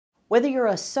Whether you're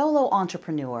a solo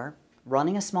entrepreneur,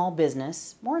 running a small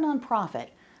business, or a nonprofit,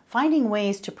 finding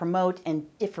ways to promote and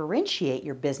differentiate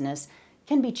your business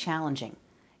can be challenging,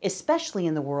 especially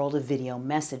in the world of video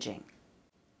messaging.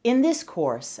 In this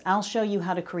course, I'll show you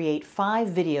how to create 5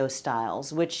 video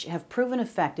styles which have proven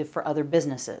effective for other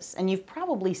businesses, and you've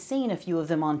probably seen a few of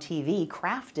them on TV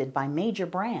crafted by major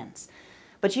brands.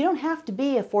 But you don't have to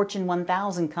be a Fortune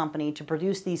 1000 company to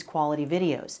produce these quality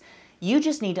videos. You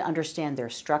just need to understand their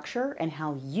structure and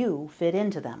how you fit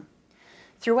into them.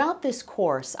 Throughout this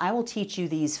course, I will teach you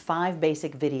these 5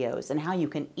 basic videos and how you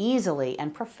can easily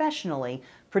and professionally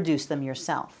produce them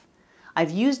yourself.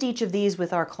 I've used each of these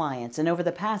with our clients, and over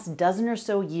the past dozen or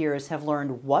so years have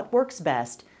learned what works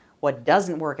best, what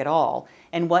doesn't work at all,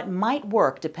 and what might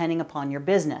work depending upon your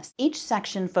business. Each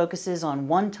section focuses on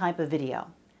one type of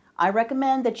video. I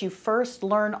recommend that you first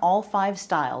learn all 5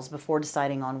 styles before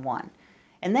deciding on one.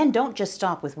 And then don't just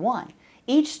stop with one.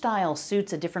 Each style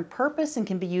suits a different purpose and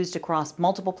can be used across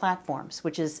multiple platforms,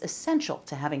 which is essential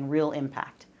to having real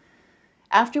impact.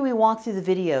 After we walk through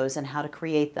the videos and how to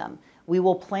create them, we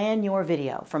will plan your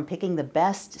video from picking the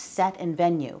best set and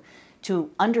venue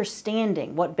to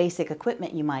understanding what basic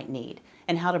equipment you might need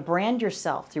and how to brand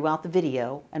yourself throughout the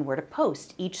video and where to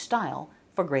post each style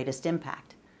for greatest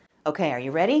impact. Okay, are you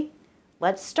ready?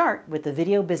 Let's start with the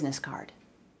video business card.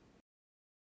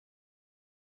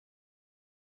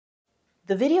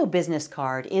 The video business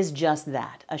card is just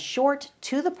that, a short,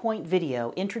 to-the-point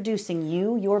video introducing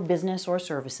you, your business, or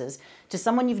services to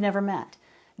someone you've never met.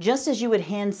 Just as you would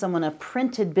hand someone a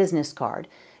printed business card,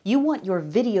 you want your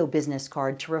video business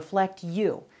card to reflect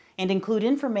you and include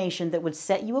information that would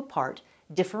set you apart,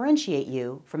 differentiate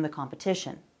you from the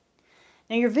competition.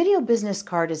 Now, your video business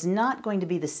card is not going to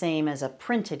be the same as a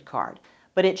printed card,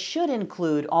 but it should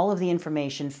include all of the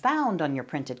information found on your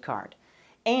printed card.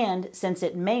 And since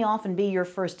it may often be your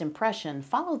first impression,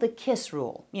 follow the KISS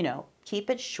rule. Keep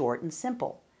it short and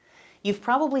simple. You've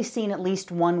probably seen at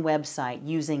least one website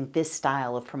using this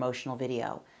style of promotional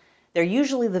video. They're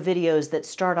usually the videos that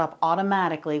start up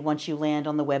automatically once you land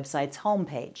on the website's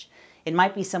homepage. It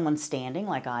might be someone standing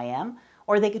like I am,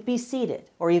 or they could be seated,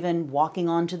 or even walking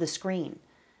onto the screen.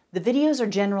 The videos are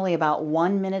generally about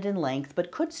 1 minute in length, but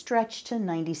could stretch to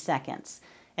 90 seconds.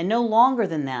 And no longer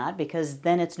than that, because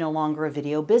then it's no longer a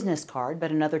video business card,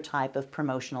 but another type of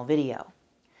promotional video.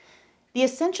 The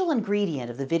essential ingredient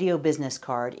of the video business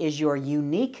card is your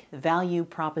unique value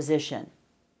proposition.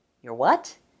 Your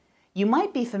what? You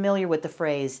might be familiar with the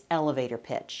phrase elevator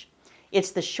pitch.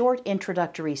 It's the short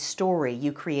introductory story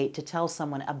you create to tell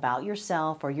someone about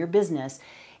yourself or your business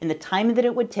in the time that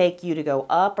it would take you to go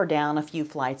up or down a few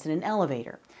flights in an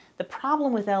elevator. The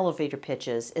problem with elevator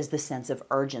pitches is the sense of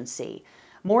urgency.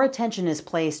 More attention is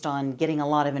placed on getting a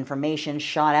lot of information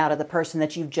shot out of the person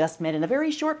that you've just met in a very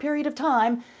short period of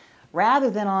time, rather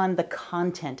than on the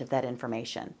content of that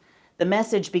information. The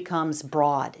message becomes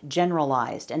broad,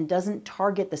 generalized, and doesn't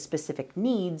target the specific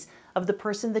needs of the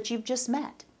person that you've just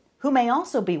met, who may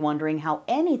also be wondering how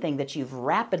anything that you've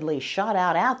rapidly shot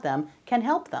out at them can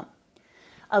help them.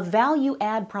 A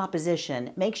value-add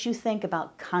proposition makes you think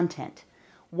about content.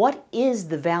 What is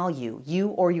the value you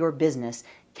or your business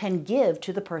can give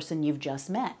to the person you've just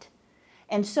met?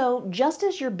 And so, just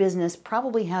as your business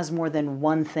probably has more than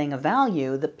one thing of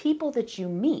value, the people that you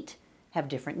meet have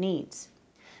different needs.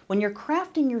 When you're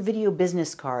crafting your video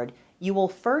business card, you will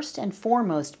first and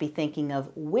foremost be thinking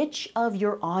of which of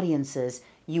your audiences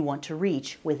you want to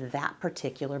reach with that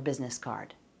particular business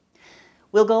card.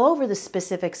 We'll go over the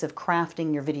specifics of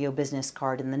crafting your video business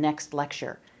card in the next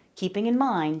lecture, keeping in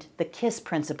mind the KISS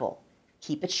principle.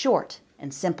 Keep it short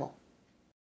and simple.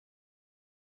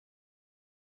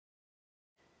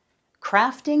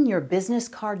 Crafting your business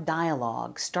card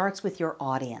dialogue starts with your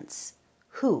audience.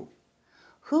 Who?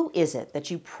 Who is it that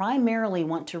you primarily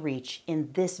want to reach in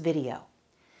this video?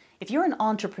 If you're an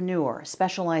entrepreneur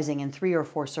specializing in 3 or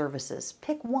 4 services,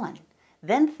 pick one.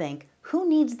 Then think, who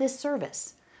needs this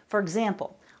service? For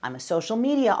example, I'm a social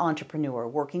media entrepreneur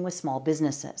working with small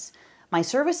businesses. My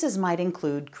services might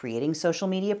include creating social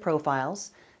media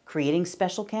profiles, creating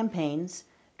special campaigns,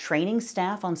 training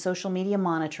staff on social media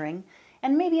monitoring,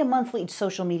 and maybe a monthly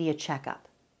social media checkup.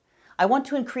 I want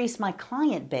to increase my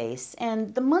client base,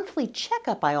 and the monthly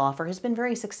checkup I offer has been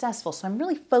very successful, so I'm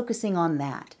really focusing on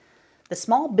that. The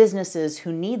small businesses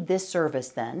who need this service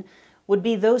then would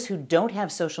be those who don't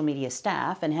have social media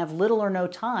staff and have little or no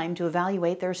time to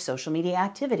evaluate their social media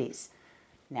activities.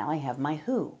 Now I have my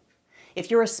who.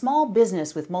 If you're a small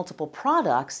business with multiple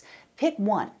products, pick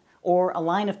one or a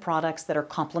line of products that are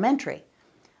complementary.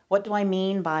 What do I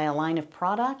mean by a line of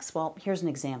products? Well, here's an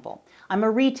example. I'm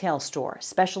a retail store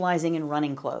specializing in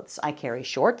running clothes. I carry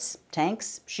shorts,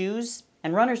 tanks, shoes,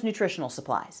 and runner's nutritional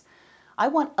supplies. I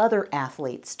want other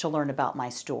athletes to learn about my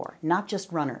store, not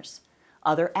just runners.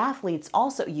 Other athletes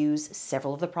also use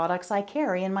several of the products I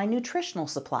carry in my nutritional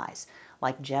supplies,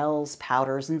 like gels,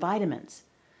 powders, and vitamins.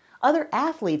 Other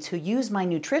athletes who use my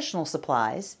nutritional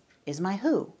supplies is my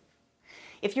who.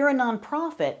 If you're a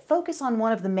nonprofit, focus on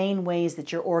one of the main ways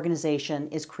that your organization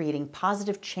is creating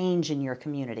positive change in your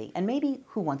community, and maybe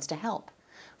who wants to help.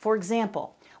 For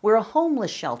example, we're a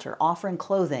homeless shelter offering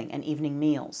clothing and evening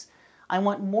meals. I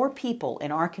want more people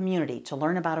in our community to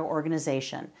learn about our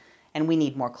organization, and we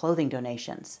need more clothing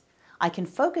donations. I can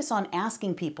focus on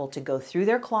asking people to go through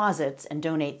their closets and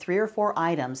donate 3 or 4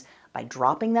 items by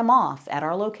dropping them off at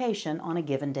our location on a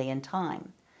given day and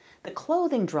time. The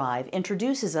clothing drive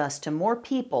introduces us to more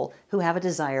people who have a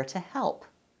desire to help.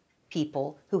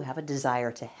 People who have a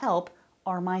desire to help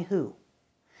are my who.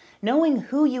 Knowing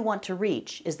who you want to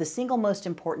reach is the single most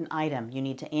important item you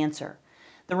need to answer.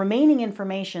 The remaining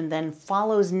information then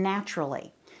follows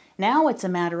naturally. Now it's a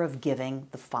matter of giving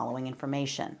the following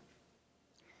information.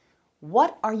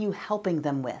 What are you helping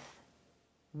them with?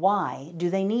 Why do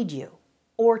they need you?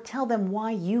 Or tell them why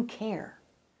you care.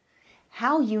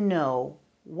 How you know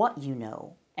what you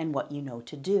know and what you know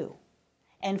to do.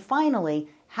 And finally,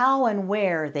 how and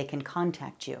where they can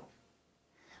contact you.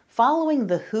 Following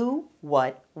the who,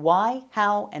 what, why,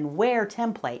 how, and where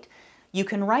template, you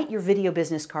can write your video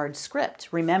business card script,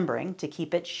 remembering to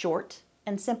keep it short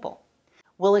and simple.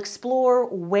 We'll explore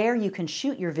where you can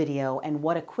shoot your video and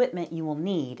what equipment you will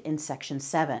need in Section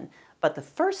 7, but the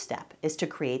first step is to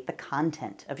create the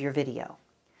content of your video.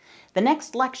 The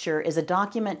next lecture is a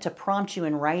document to prompt you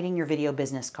in writing your video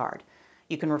business card.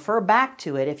 You can refer back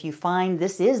to it if you find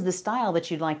this is the style that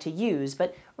you'd like to use,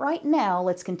 but right now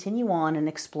let's continue on and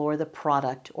explore the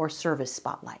product or service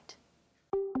spotlight.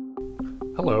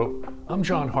 Hello, I'm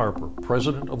John Harper,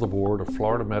 President of the Board of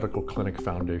Florida Medical Clinic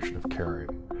Foundation of Caring.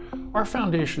 Our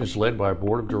foundation is led by a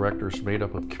board of directors made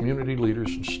up of community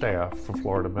leaders and staff from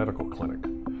Florida Medical Clinic.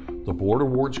 The board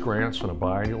awards grants on a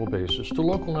biannual basis to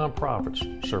local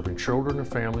nonprofits serving children and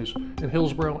families in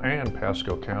Hillsborough and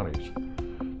Pasco counties.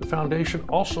 The foundation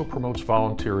also promotes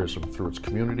volunteerism through its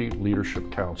Community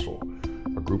Leadership Council,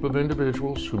 a group of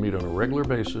individuals who meet on a regular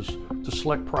basis to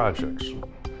select projects.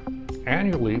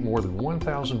 Annually, more than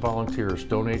 1,000 volunteers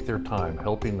donate their time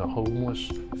helping the homeless,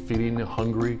 feeding the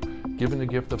hungry, giving the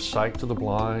gift of sight to the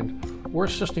blind, or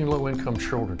assisting low-income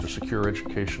children to secure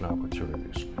education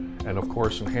opportunities, and of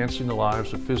course enhancing the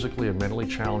lives of physically and mentally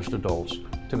challenged adults,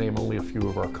 to name only a few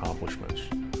of our accomplishments.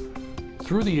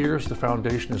 Through the years, the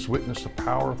Foundation has witnessed the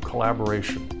power of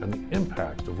collaboration and the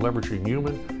impact of leveraging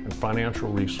human and financial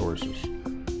resources.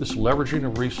 This leveraging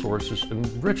of resources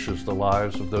enriches the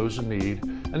lives of those in need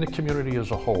and the community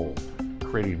as a whole,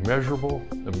 creating measurable,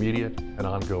 immediate, and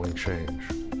ongoing change.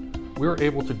 We are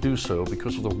able to do so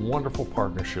because of the wonderful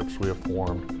partnerships we have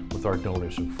formed with our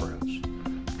donors and friends.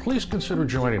 Please consider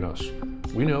joining us.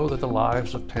 We know that the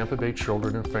lives of Tampa Bay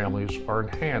children and families are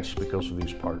enhanced because of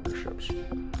these partnerships.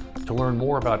 To learn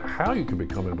more about how you can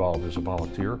become involved as a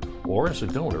volunteer or as a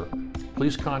donor,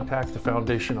 please contact the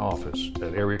Foundation office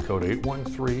at area code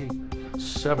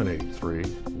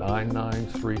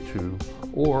 813-783-9932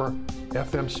 or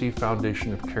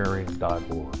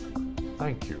fmcfoundationofcaring.org.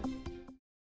 Thank you.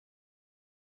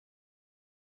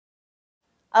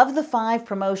 Of the 5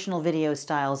 promotional video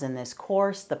styles in this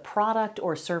course, the product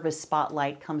or service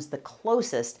spotlight comes the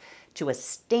closest to a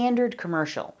standard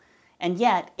commercial. And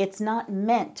yet, it's not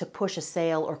meant to push a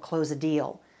sale or close a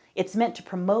deal. It's meant to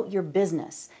promote your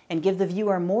business and give the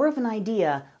viewer more of an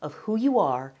idea of who you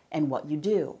are and what you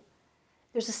do.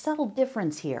 There's a subtle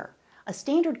difference here. A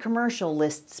standard commercial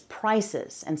lists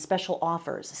prices and special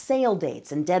offers, sale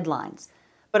dates and deadlines.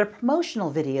 But a promotional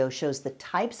video shows the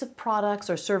types of products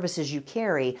or services you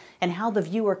carry and how the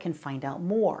viewer can find out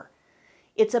more.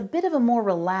 It's a bit of a more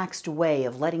relaxed way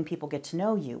of letting people get to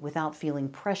know you without feeling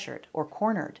pressured or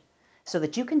cornered, so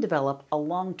that you can develop a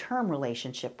long-term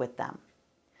relationship with them.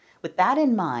 With that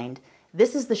in mind,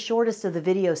 this is the shortest of the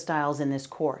video styles in this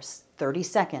course. 30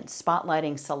 seconds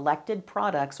spotlighting selected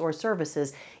products or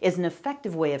services is an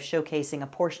effective way of showcasing a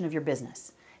portion of your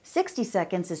business. 60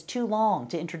 seconds is too long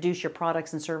to introduce your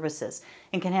products and services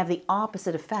and can have the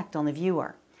opposite effect on the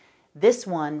viewer. This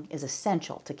one is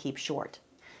essential to keep short.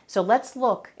 So let's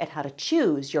look at how to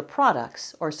choose your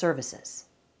products or services.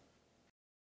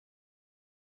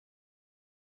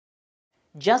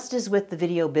 Just as with the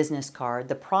video business card,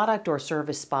 the product or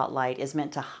service spotlight is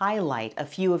meant to highlight a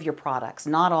few of your products,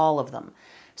 not all of them.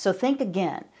 So think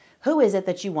again. Who is it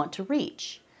that you want to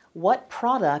reach? What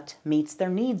product meets their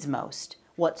needs most?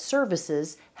 What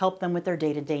services help them with their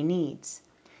day-to-day needs?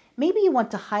 Maybe you want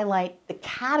to highlight the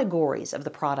categories of the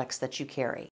products that you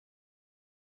carry.